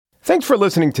Thanks for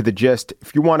listening to The Gist.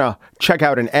 If you want to check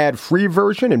out an ad-free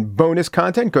version and bonus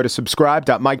content, go to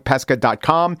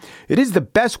subscribe.mikepesca.com. It is the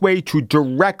best way to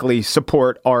directly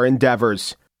support our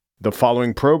endeavors. The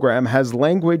following program has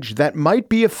language that might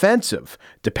be offensive,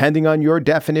 depending on your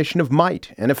definition of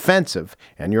might and offensive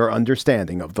and your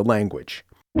understanding of the language.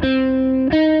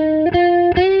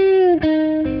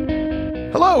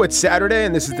 Hello, it's Saturday,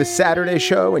 and this is the Saturday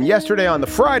Show. And yesterday on the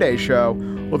Friday Show,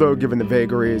 although given the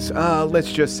vagaries,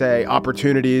 let's just say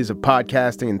opportunities of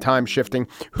podcasting and time shifting,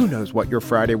 who knows what your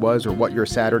Friday was or what your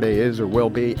Saturday is or will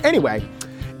be. Anyway,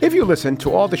 if you listen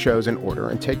to all the shows in order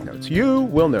and take notes, you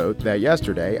will note that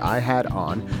yesterday I had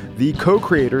on the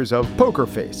co-creators of Poker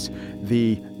Face,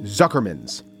 the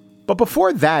Zuckermans. But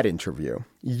before that interview,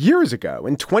 years ago,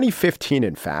 in 2015,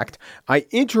 in fact, I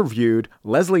interviewed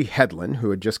Leslie Headland, who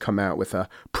had just come out with a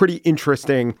pretty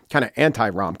interesting kind of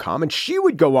anti-rom-com, and she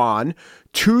would go on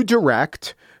to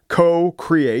direct,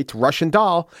 co-create Russian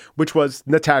Doll, which was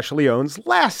Natasha Lyonne's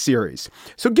last series.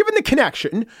 So given the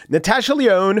connection, Natasha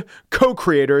Lyonne,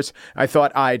 co-creators, I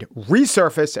thought I'd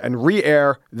resurface and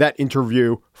re-air that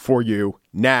interview for you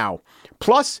now.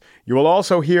 Plus, you will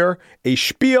also hear a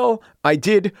spiel I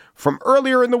did from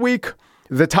earlier in the week.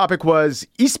 The topic was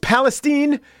East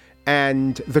Palestine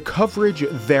and the coverage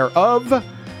thereof.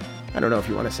 I don't know if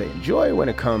you want to say enjoy when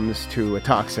it comes to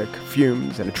toxic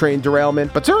fumes and a train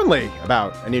derailment, but certainly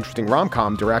about an interesting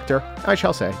rom-com director, I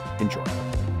shall say enjoy.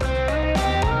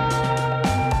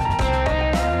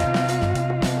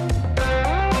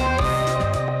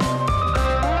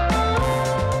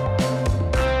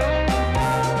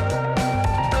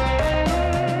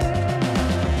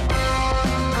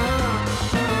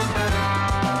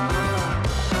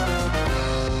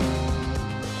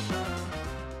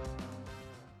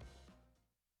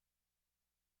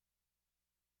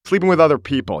 Sleeping with other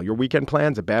people. Your weekend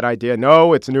plan's a bad idea?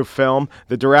 No, it's a new film.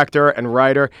 The director and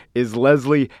writer is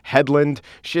Leslie Headland.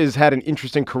 She has had an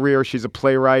interesting career. She's a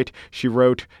playwright. She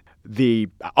wrote the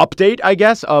update, I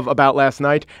guess, of About Last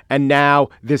Night. And now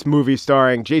this movie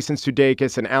starring Jason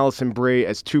Sudeikis and Alison Brie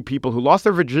as two people who lost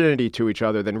their virginity to each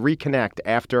other, then reconnect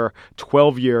after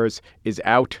 12 years is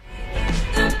out.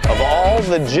 Of all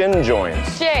the gin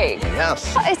joints. Jake.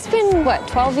 Yes. It's been,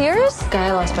 12 years? The guy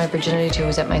I lost my virginity to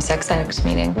was at my sex addicts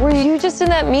meeting. Were you just in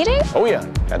that meeting? Oh, yeah.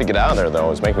 Had to get out of there, though. It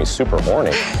was making me super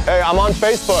horny. Hey, I'm on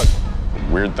Facebook.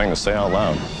 Weird thing to say out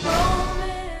loud.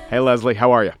 Hey, Leslie,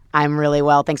 how are you? I'm really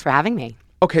well. Thanks for having me.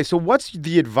 Okay, so what's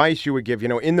the advice you would give? You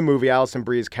know, in the movie, Alison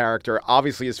Brie's character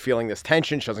obviously is feeling this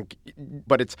tension. She doesn't,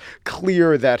 but it's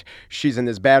clear that she's in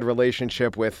this bad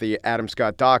relationship with the Adam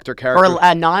Scott doctor character. Or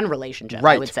a non-relationship,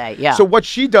 right. I would say, yeah. So what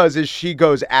she does is she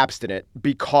goes abstinent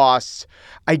because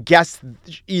I guess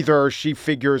either she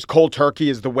figures cold turkey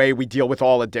is the way we deal with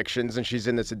all addictions and she's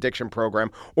in this addiction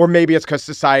program, or maybe it's because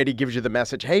society gives you the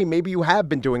message, hey, maybe you have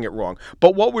been doing it wrong.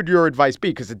 But what would your advice be?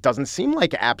 Because it doesn't seem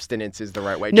like abstinence is the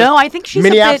right way. No, I think she's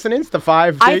mini abstinence, the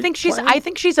 5 I think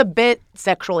she's a bit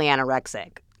sexually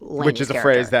anorexic. Which is a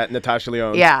phrase that Natasha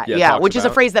Lyonne which is a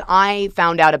phrase that I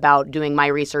found out about doing my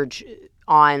research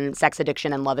on sex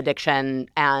addiction and love addiction,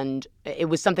 and it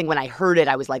was something when I heard it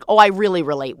I was like, oh, I really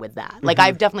relate with that. Like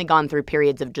I've definitely gone through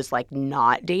periods of just like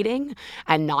not dating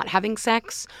and not having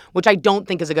sex, which I don't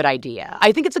think is a good idea.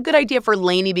 I think it's a good idea for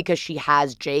Lainey because she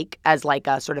has Jake as like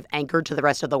a sort of anchor to the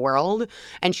rest of the world,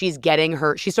 and she's sort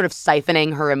of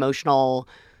siphoning her emotional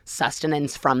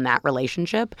sustenance from that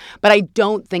relationship. But I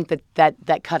don't think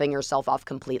that cutting yourself off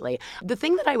completely. The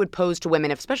thing that I would pose to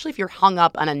women, especially if you're hung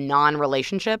up on a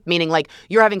non-relationship, meaning like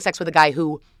you're having sex with a guy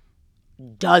who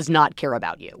does not care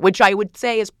about you, which I would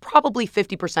say is probably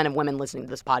 50% of women listening to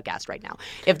this podcast right now.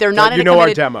 If they're not in a committed,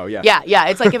 our demo, yeah. Yeah.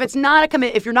 It's like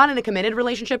if you're not in a committed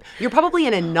relationship, you're probably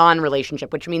in a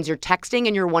non-relationship, which means you're texting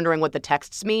and you're wondering what the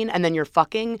texts mean, and then you're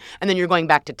fucking, and then you're going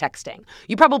back to texting.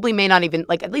 You probably may not even,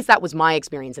 like, at least that was my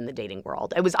experience in the dating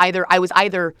world. I was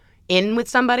either in with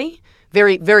somebody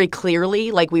very, very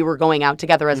clearly, like we were going out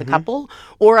together as a couple,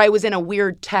 or I was in a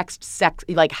weird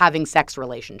having sex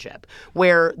relationship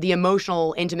where the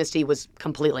emotional intimacy was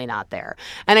completely not there.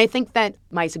 And I think that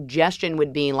my suggestion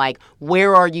would be like,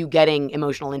 where are you getting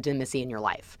emotional intimacy in your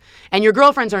life? And your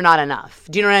girlfriends are not enough.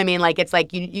 Do you know what I mean? Like, it's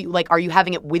like, you like, are you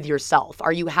having it with yourself?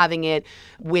 Are you having it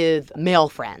with male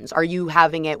friends? Are you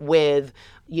having it with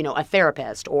a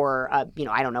therapist or,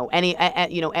 I don't know, any,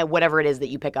 whatever it is that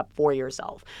you pick up for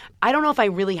yourself. I don't know if I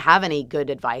really have any good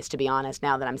advice, to be honest,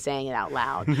 now that I'm saying it out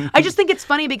loud. I just think it's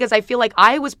funny because I feel like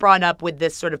I was brought up with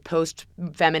this sort of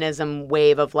post-feminism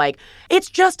wave of like, it's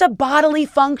just a bodily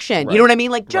function. Right. You know what I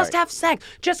mean? Like, just have sex.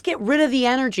 Just get rid of the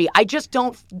energy. I just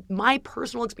don't, my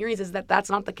personal experience is that that's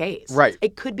not the case. Right.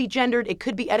 It could be gendered. It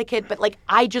could be etiquette. But like,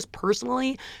 I just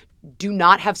personally do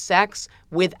not have sex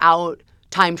without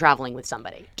time traveling with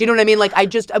somebody. Do you know what I mean? Like, I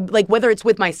just, like, whether it's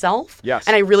with myself and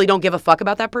I really don't give a fuck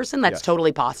about that person, that's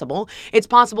totally possible. It's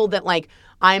possible that, like,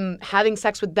 I'm having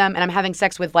sex with them and I'm having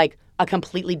sex with, like, a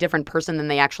completely different person than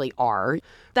they actually are.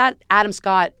 That Adam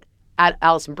Scott,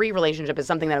 Alison Brie relationship is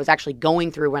something that I was actually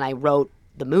going through when I wrote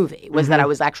the movie, was that I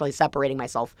was actually separating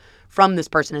myself from this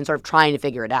person and sort of trying to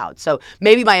figure it out. So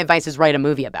maybe my advice is write a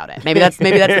movie about it. Maybe that's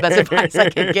the best advice I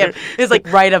can give. Is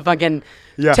like write a fucking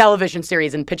television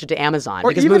series and pitch it to Amazon,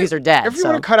 because movies are dead. If you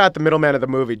want to cut out the middleman of the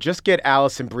movie, just get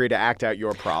Alison Brie to act out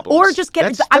your problems. Or just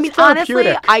get,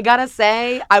 honestly, I gotta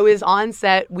say, I was on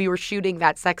set, we were shooting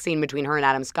that sex scene between her and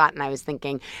Adam Scott, and I was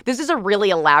thinking, this is a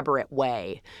really elaborate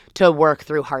way to work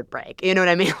through heartbreak. You know what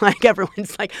I mean? Like,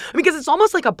 everyone's like, because it's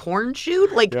almost like a porn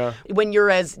shoot. Like, when you're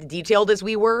as detailed as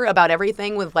we were about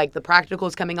everything, with like the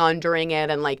practicals coming on during it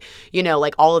and like,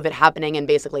 like all of it happening in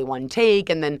basically one take,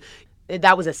 and then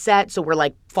that was a set, so we're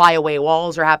like flyaway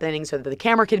walls are happening so that the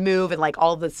camera can move and like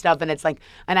all this stuff, and it's like,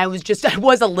 and I was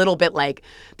a little bit like,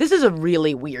 this is a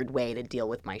really weird way to deal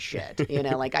with my shit,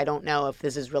 like I don't know if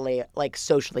this is really like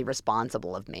socially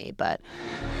responsible of me, but.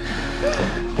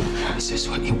 Is this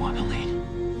what you want,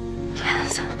 Elaine?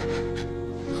 Yes.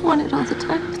 I want it all the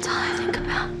time. It's all I think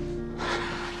about.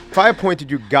 If I appointed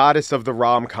you goddess of the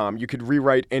rom-com, you could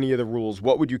rewrite any of the rules.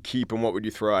 What would you keep and what would you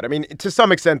throw out? I mean, to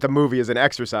some extent, the movie is an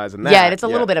exercise in that. Yeah, it's a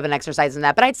little bit of an exercise in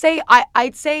that. But I'd say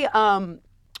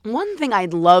one thing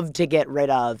I'd love to get rid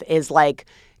of is like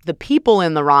the people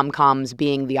in the rom-coms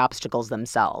being the obstacles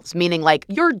themselves, meaning like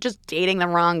you're just dating the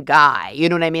wrong guy. You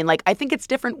know what I mean? Like, I think it's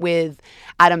different with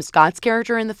Adam Scott's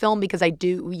character in the film, because I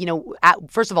do,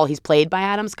 first of all, he's played by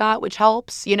Adam Scott, which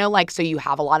helps, so you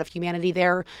have a lot of humanity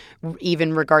there,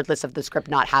 even regardless of the script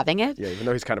not having it. Yeah, even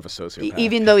though he's kind of a sociopath.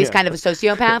 Even though he's kind of a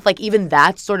sociopath, like even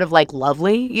that's sort of like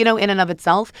lovely, in and of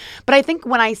itself. But I think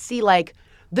when I see like,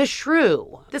 the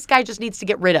shrew, this guy just needs to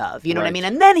get rid of, you know what I mean?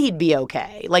 And then he'd be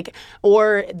okay. Like,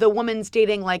 or the woman's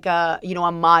dating like a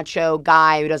macho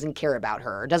guy who doesn't care about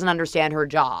her, doesn't understand her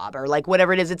job, or like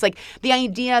whatever it is. It's like the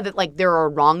idea that like there are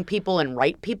wrong people and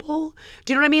right people.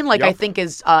 Do you know what I mean? Like, I think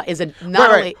is sort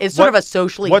of a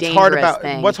socially dangerous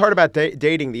thing. What's hard about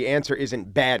dating? The answer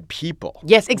isn't bad people.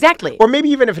 Yes, exactly. Or maybe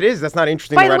even if it is, that's not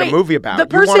interesting to write a movie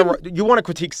about. You want to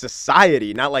critique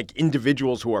society, not like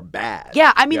individuals who are bad.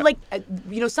 Yeah, I mean, like,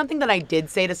 something that I did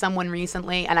say to someone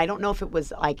recently, and I don't know if it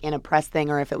was like in a press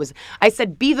thing or if it was, I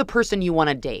said, be the person you want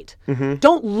to date. Mm-hmm.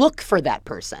 Don't look for that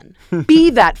person. Be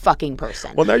that fucking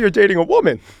person. Well, now you're dating a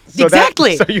woman. So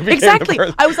exactly. Exactly.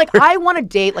 I was like, I want to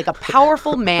date like a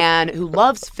powerful man who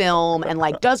loves film and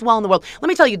like does well in the world. Let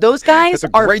me tell you, those guys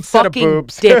are fucking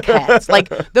dickheads. Like,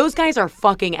 those guys are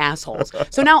fucking assholes.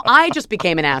 So now I just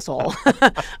became an asshole.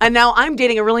 And now I'm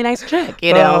dating a really nice chick,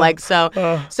 so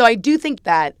I do think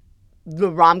that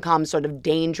the rom-com sort of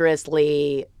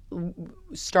dangerously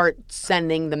start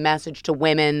sending the message to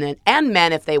women and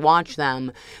men, if they watch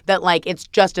them, that like it's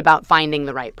just about finding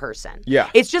the right person. Yeah.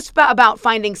 It's just about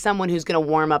finding someone who's going to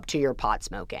warm up to your pot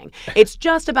smoking. It's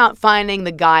just about finding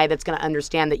the guy that's going to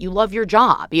understand that you love your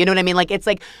job. You know what I mean? Like, it's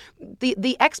like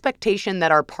the expectation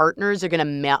that our partners are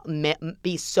going to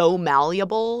be so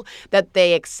malleable that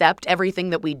they accept everything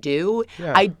that we do.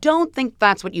 Yeah. I don't think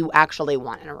that's what you actually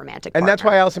want in a romantic partner. And that's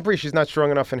why Alison Brie, she's not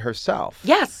strong enough in herself.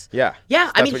 Yes. Yeah.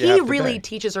 Yeah. I mean, he really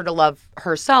teaches her to love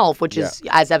herself, which is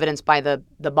as evidenced by the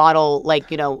model,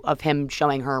 like, of him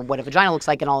showing her what a vagina looks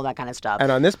like and all that kind of stuff.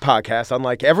 And on this podcast,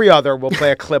 unlike every other, we'll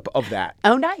play a clip of that.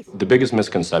 Oh, nice. The biggest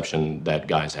misconception that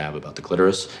guys have about the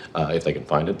clitoris, if they can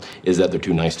find it, is that they're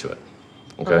too nice to it.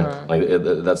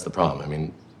 Okay? That's the problem. I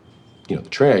mean, the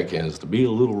trick is to be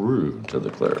a little rude to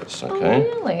the clitoris, okay?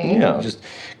 Oh, really? Yeah, just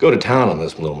go to town on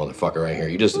this little motherfucker right here.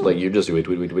 You just, so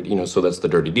that's the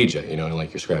dirty DJ,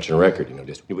 like you're scratching a record,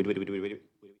 just...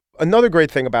 Another great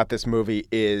thing about this movie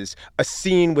is a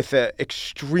scene with an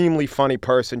extremely funny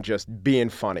person just being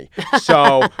funny.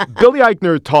 So, Billy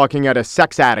Eichner talking at a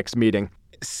sex addicts meeting.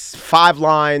 5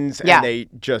 lines, and they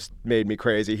just made me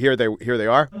crazy. Here they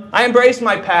are. I embrace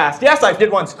my past. Yes, I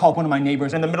did once call one of my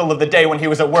neighbors in the middle of the day when he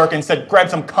was at work and said, grab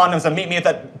some condoms and meet me at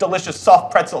that delicious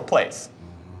soft pretzel place.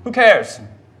 Who cares?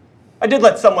 I did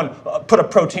let someone put a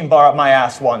protein bar up my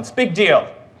ass once. Big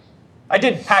deal. I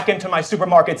did hack into my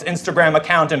supermarket's Instagram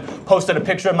account and posted a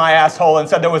picture of my asshole and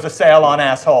said there was a sale on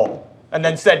asshole. And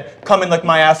then said, come and lick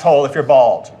my asshole if you're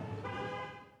bald.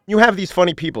 You have these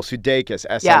funny people, Sudeikis,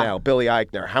 SNL, Billy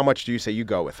Eichner. How much do you say you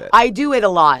go with it? I do it a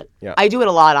lot. Yeah. I do it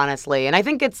a lot, honestly. And I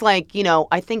think it's like,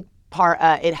 I think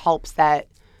it helps that,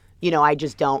 I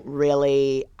just don't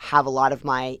really have a lot of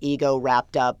my ego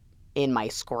wrapped up in my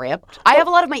script. I have a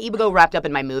lot of my ego wrapped up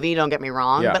in my movie, don't get me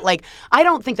wrong. Yeah. But I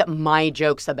don't think that my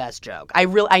joke's the best joke.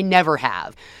 I never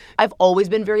have. I've always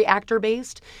been very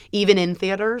actor-based, even in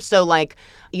theater. So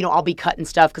I'll be cutting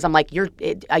stuff because I'm like, you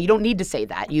don't need to say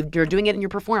that. You're doing it in your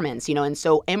performance, And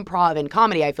so improv and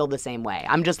comedy, I feel the same way.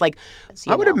 I'm just like,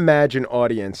 I would imagine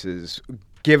audiences,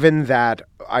 given that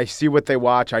I see what they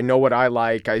watch, I know what I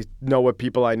like, I know what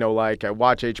people I know like, I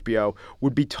watch HBO,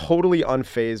 would be totally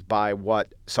unfazed by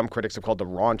what some critics have called the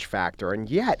raunch factor. And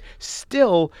yet,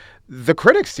 still, the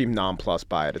critics seem nonplussed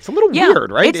by it. It's a little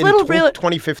weird, right? It's a little real.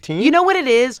 2015. You know what it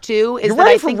is, too? Is you're that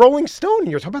writing I for think, Rolling Stone,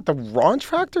 and you're talking about the raunch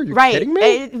factor? You're kidding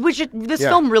me? Which this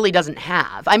film really doesn't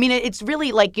have. I mean, it's really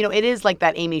it is like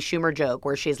that Amy Schumer joke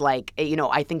where she's like,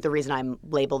 I think the reason I'm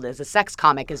labeled as a sex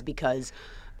comic is because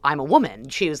I'm a woman.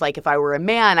 She was like, if I were a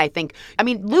man,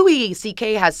 Louis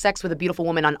C.K. has sex with a beautiful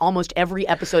woman on almost every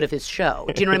episode of his show.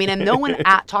 Do you know what I mean? And no one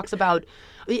talks about,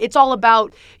 it's all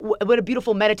about what a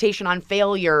beautiful meditation on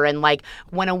failure. And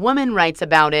when a woman writes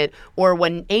about it or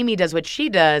when Amy does what she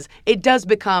does, it does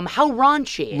become how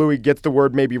raunchy. Louis gets the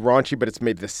word maybe raunchy, but it's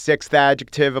maybe the sixth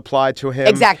adjective applied to him.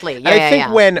 Exactly. And I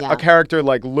think when a character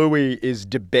like Louis is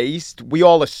debased, we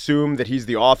all assume that he's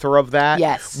the author of that.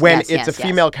 Yes. When it's a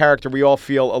female character, we all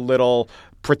feel a little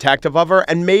protective of her.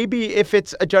 And maybe if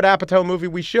it's a Judd Apatow movie,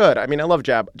 we should. I love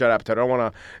Judd Apatow. I don't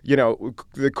want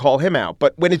to, call him out.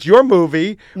 But when it's your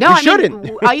movie, we shouldn't.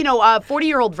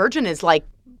 40-Year-Old Virgin is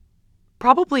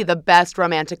probably the best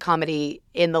romantic comedy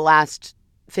in the last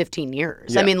 15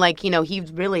 years. Yeah.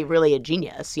 He's really, really a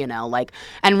genius,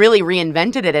 and really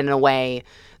reinvented it in a way.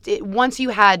 Once you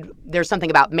had There's Something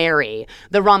About Mary,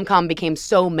 the rom-com became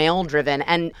so male-driven.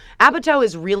 And Apatow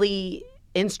is really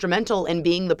instrumental in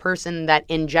being the person that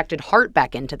injected heart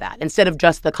back into that instead of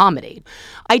just the comedy.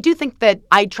 I do think that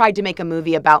I tried to make a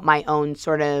movie about my own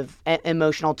sort of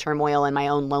emotional turmoil and my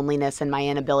own loneliness and my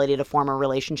inability to form a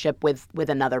relationship with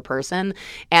another person,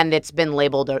 and it's been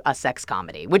labeled a sex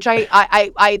comedy, which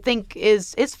I think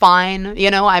is fine.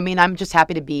 I'm just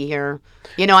happy to be here.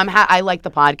 I like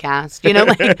the podcast.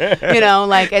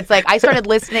 It's like I started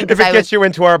listening because if it gets you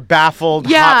into our baffled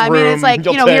hot room, it's like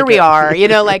here we are.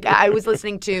 I was listening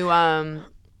to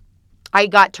I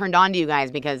got turned on to you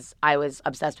guys because I was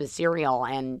obsessed with Serial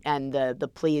and the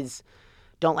please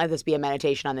don't let this be a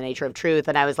meditation on the nature of truth.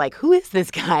 And I was like, who is this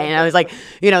guy? And I was like,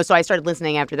 so I started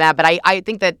listening after that. But I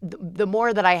think that the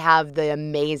more that I have the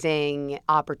amazing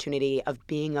opportunity of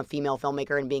being a female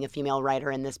filmmaker and being a female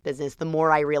writer in this business, the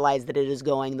more I realize that it is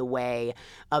going the way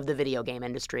of the video game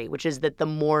industry, which is that the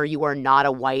more you are not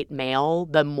a white male,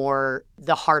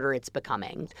 the harder it's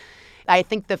becoming. I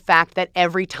think the fact that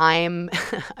every time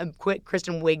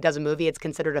Kristen Wiig does a movie, it's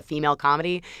considered a female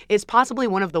comedy is possibly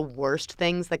one of the worst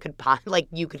things that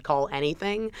you could call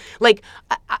anything. Let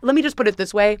me just put it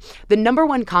this way. The number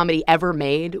one comedy ever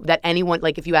made that anyone,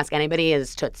 if you ask anybody,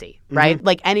 is Tootsie, right?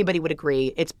 Mm-hmm. Anybody would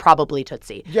agree it's probably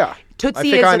Tootsie. Yeah. Tootsie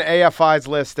I think on AFI's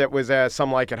list it was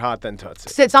Some Like It Hot Then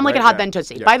Tootsie. Some Like It Hot Then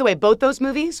Tootsie. Yeah. By the way, both those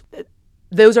movies,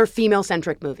 those are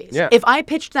female-centric movies. Yeah. If I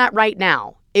pitched that right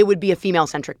now, it would be a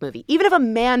female-centric movie. Even if a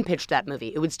man pitched that movie,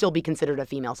 it would still be considered a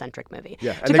female-centric movie.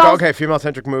 Yeah, and they go, okay,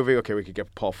 female-centric movie. Okay, we could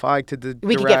get Paul Feig to direct.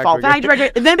 We could get Paul Feig to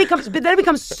direct. And then it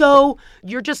becomes so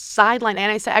you're just sidelined.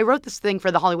 And I wrote this thing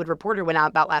for the Hollywood Reporter when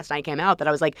About Last Night came out that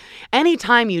I was like,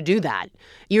 anytime you do that,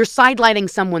 you're sidelining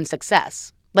someone's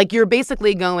success. You're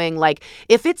basically going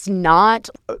if it's not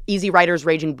Easy Riders,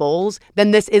 Raging Bulls,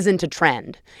 then this isn't a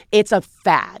trend. It's a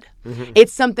fad. Mm-hmm.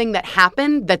 It's something that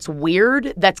happened that's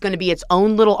weird, that's going to be its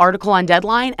own little article on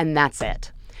Deadline, and that's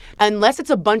it. Unless it's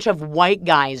a bunch of white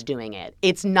guys doing it,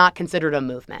 it's not considered a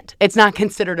movement. It's not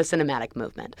considered a cinematic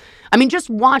movement. Just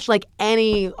watch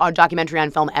any documentary on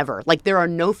film ever. There are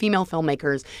no female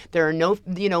filmmakers. There are no,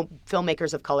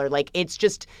 filmmakers of color.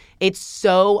 It's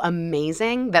so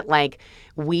amazing that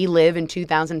we live in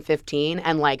 2015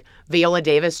 and Viola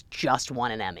Davis just won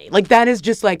an Emmy. That is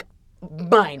just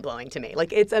mind-blowing to me.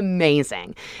 It's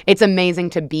amazing. It's amazing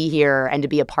to be here and to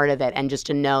be a part of it and just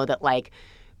to know that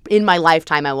in my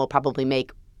lifetime, I will probably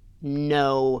make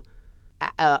no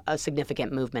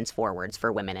significant movements forwards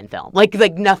for women in film.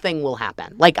 Nothing will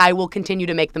happen. I will continue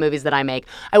to make the movies that I make.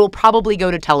 I will probably go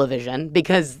to television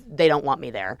because they don't want me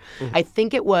there. Mm-hmm. I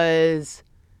think it was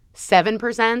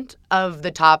 7% of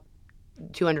the top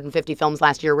 250 films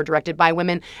last year were directed by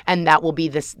women, and that will be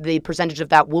the percentage of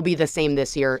that will be the same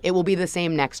this year. It will be the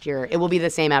same next year. It will be the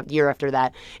same year after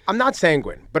that. I'm not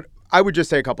sanguine, but I would just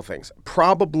say a couple things.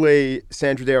 Probably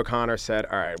Sandra Day O'Connor said,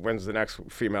 all right, when's the next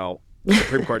female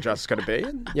Supreme Court justice going to be?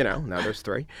 And, now there's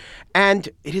 3. And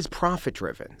it is profit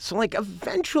driven. So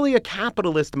eventually a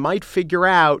capitalist might figure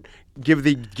out, give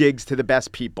the gigs to the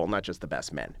best people, not just the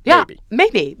best men. Yeah,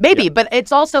 maybe. Yeah. But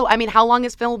it's also, how long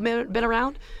has film been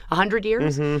around? 100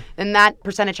 years? Mm-hmm. And that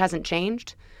percentage hasn't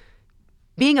changed.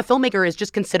 Being a filmmaker is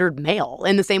just considered male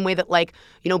in the same way that,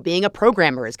 being a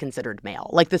programmer is considered male.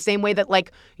 The same way that,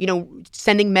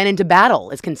 sending men into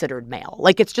battle is considered male.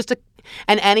 It's just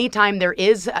and anytime there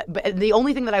is, the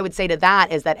only thing that I would say to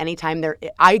that is that anytime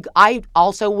I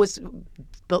also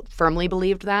firmly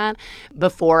believed that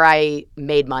before I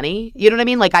made money. You know what I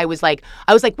mean? I was like,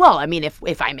 well,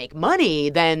 if I make money,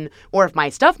 then, or if my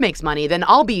stuff makes money, then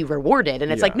I'll be rewarded.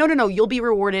 And it's no, you'll be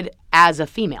rewarded as a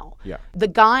female. Yeah. The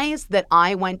guys that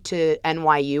I went to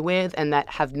NYU with and that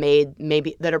have made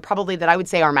that are probably, that I would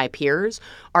say are my peers,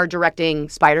 are directing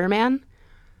Spider-Man,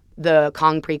 the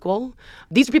Kong prequel.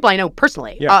 These are people I know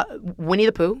personally. Yeah. Winnie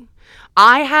the Pooh.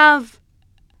 I have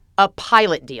a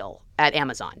pilot deal at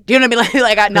Amazon. Do you know what I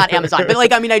mean? Not Amazon, but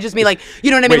I just mean you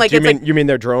know what I mean? Wait, you mean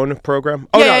their drone program?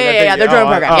 Yeah, their drone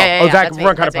program. That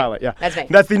kind of pilot. Yeah, that's me.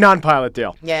 That's the non-pilot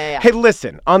deal. Yeah. Hey,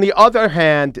 listen. On the other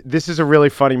hand, this is a really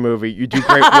funny movie. You do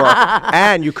great work,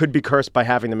 and you could be cursed by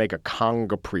having to make a Conga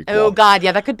prequel. Oh God,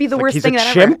 yeah, that could be the worst thing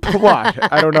that ever. He's a chimp.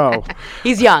 What? I don't know.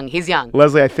 He's young.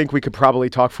 Leslie, I think we could probably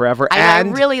talk forever. I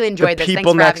really enjoyed this.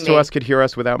 People next to us could hear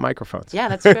us without microphones. Yeah,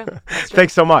 that's true.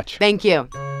 Thanks so much. Thank you.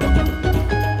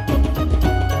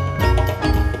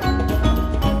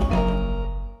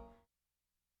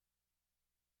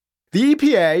 The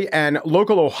EPA and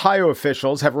local Ohio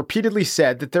officials have repeatedly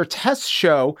said that their tests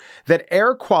show that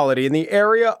air quality in the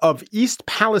area of East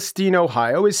Palestine,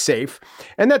 Ohio is safe,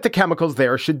 and that the chemicals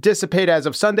there should dissipate. As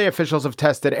of Sunday, officials have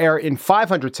tested air in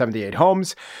 578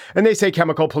 homes, and they say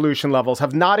chemical pollution levels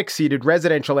have not exceeded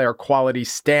residential air quality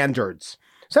standards.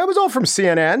 So that was all from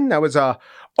CNN. That was a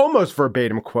almost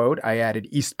verbatim quote. I added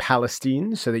East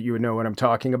Palestine so that you would know what I'm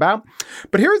talking about.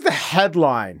 But here's the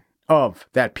headline of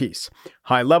that piece.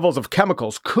 High levels of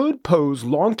chemicals could pose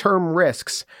long-term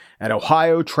risks at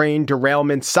Ohio train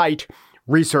derailment site,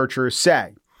 researchers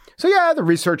say. So yeah, the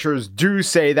researchers do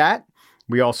say that.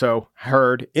 We also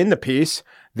heard in the piece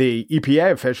the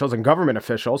EPA officials and government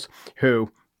officials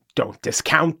who don't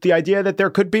discount the idea that there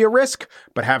could be a risk,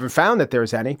 but haven't found that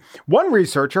there's any. One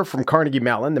researcher from Carnegie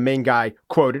Mellon, the main guy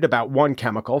quoted about one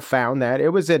chemical, found that it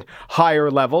was at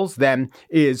higher levels than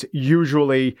is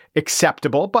usually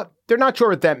acceptable, but they're not sure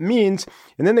what that means.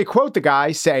 And then they quote the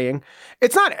guy saying,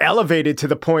 it's not elevated to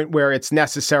the point where it's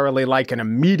necessarily like an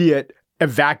immediate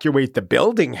evacuate the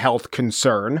building health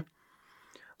concern.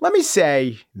 Let me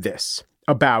say this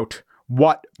about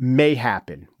what may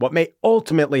happen, what may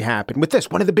ultimately happen with this.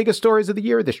 One of the biggest stories of the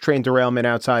year, this train derailment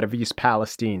outside of East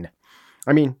Palestine.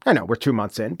 I know we're 2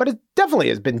 months in, but it definitely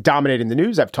has been dominating the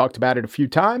news. I've talked about it a few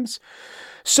times.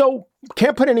 So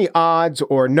can't put any odds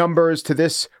or numbers to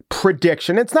this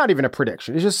prediction. It's not even a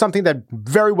prediction. It's just something that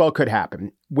very well could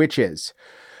happen, which is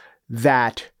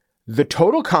that the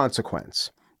total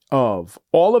consequence of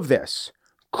all of this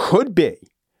could be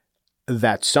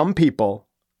that some people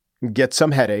get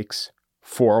some headaches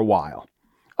for a while.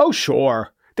 Oh,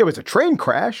 sure, there was a train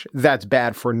crash. That's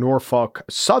bad for Norfolk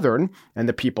Southern and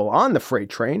the people on the freight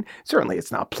train. Certainly,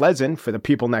 it's not pleasant for the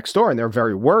people next door, and they're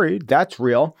very worried. That's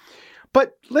real.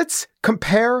 But let's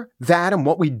compare that and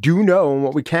what we do know and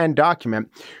what we can document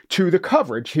to the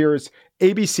coverage. Here's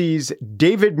ABC's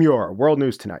David Muir, World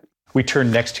News Tonight. We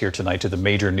turn next here tonight to the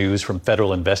major news from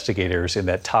federal investigators in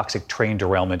that toxic train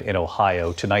derailment in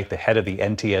Ohio. Tonight, the head of the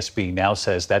NTSB now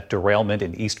says that derailment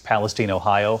in East Palestine,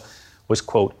 Ohio was,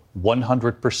 quote,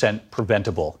 100%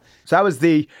 preventable. So that was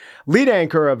the lead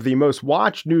anchor of the most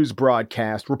watched news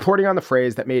broadcast reporting on the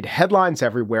phrase that made headlines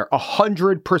everywhere,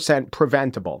 100%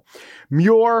 preventable.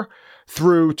 Muir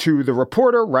threw to the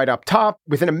reporter right up top.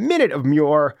 Within a minute of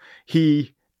Muir,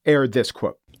 he aired this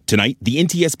quote. Tonight, the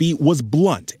NTSB was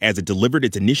blunt as it delivered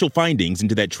its initial findings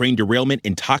into that train derailment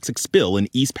and toxic spill in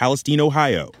East Palestine,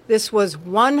 Ohio. This was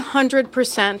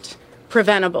 100%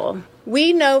 preventable.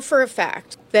 We know for a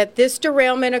fact that this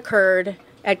derailment occurred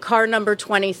at car number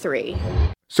 23.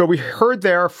 So we heard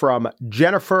there from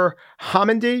Jennifer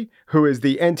Homendy, who is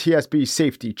the NTSB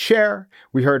safety chair.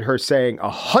 We heard her saying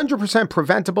 100%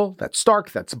 preventable. That's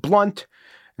stark. That's blunt.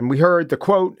 And we heard the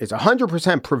quote is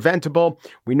 100% preventable.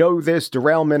 We know this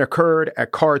derailment occurred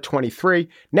at car 23.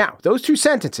 Now, those two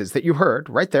sentences that you heard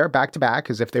right there back to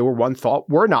back, as if they were one thought,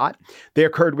 were not. They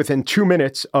occurred within 2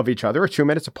 minutes of each other, or 2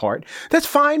 minutes apart. That's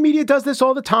fine. Media does this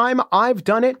all the time. I've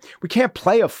done it. We can't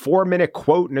play a 4-minute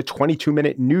quote in a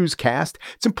 22-minute newscast.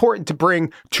 It's important to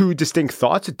bring two distinct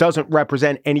thoughts. It doesn't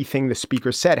represent anything the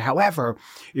speaker said. However,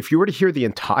 if you were to hear the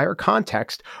entire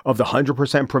context of the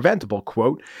 100% preventable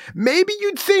quote, maybe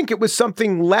you'd think it was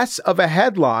something less of a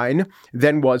headline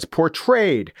than was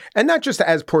portrayed. And not just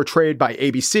as portrayed by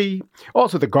ABC,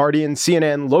 also The Guardian,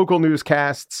 CNN, local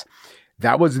newscasts.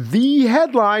 That was the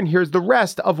headline. Here's the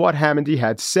rest of what Hammond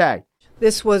had to say.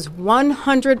 This was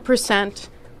 100%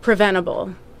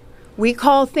 preventable. We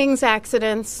call things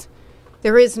accidents.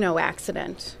 There is no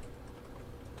accident.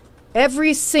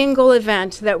 Every single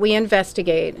event that we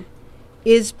investigate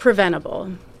is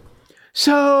preventable.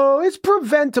 So it's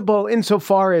preventable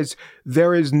insofar as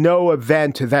there is no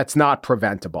event that's not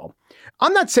preventable.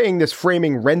 I'm not saying this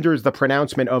framing renders the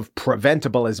pronouncement of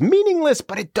preventable as meaningless,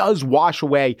 but it does wash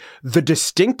away the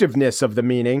distinctiveness of the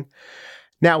meaning.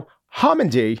 Now,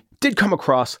 Hamandi did come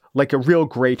across like a real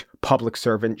great public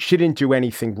servant. She didn't do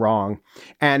anything wrong.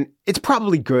 And it's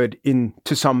probably good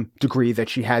to some degree that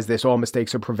she has this all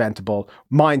mistakes are preventable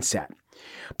mindset.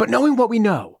 But knowing what we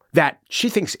know, that she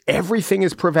thinks everything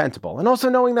is preventable, and also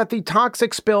knowing that the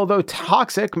toxic spill, though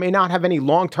toxic, may not have any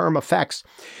long-term effects,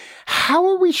 how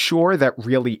are we sure that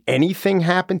really anything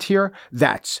happened here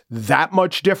that's that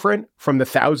much different from the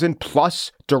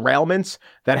 1,000+ derailments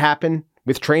that happen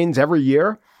with trains every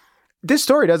year? This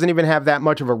story doesn't even have that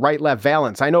much of a right-left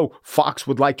valence. I know Fox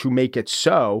would like to make it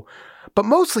so, but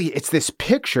mostly it's this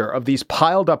picture of these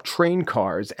piled up train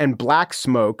cars and black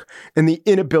smoke and the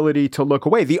inability to look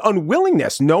away, the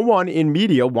unwillingness. No one in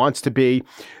media wants to be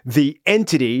the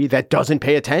entity that doesn't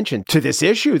pay attention to this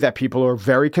issue that people are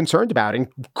very concerned about and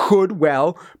could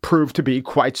well prove to be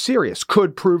quite serious,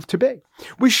 could prove to be.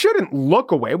 We shouldn't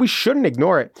look away. We shouldn't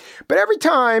ignore it. But every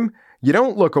time you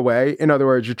don't look away, in other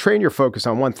words, you train your focus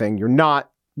on one thing, you're not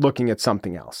looking at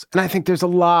something else. And I think there's a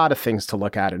lot of things to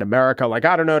look at in America. Like,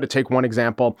 I don't know, to take one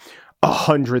example,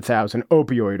 100,000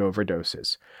 opioid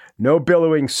overdoses. No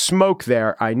billowing smoke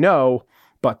there, I know,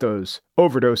 but those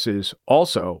overdoses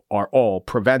also are all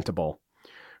preventable.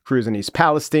 Crews in East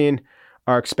Palestine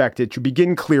are expected to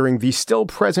begin clearing the still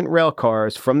present rail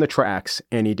cars from the tracks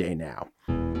any day now.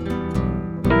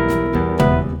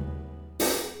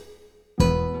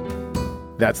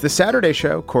 That's the Saturday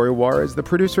Show. Corey Wara is the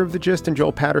producer of The Gist, and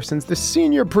Joel Patterson's the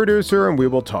senior producer, and we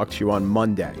will talk to you on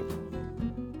Monday.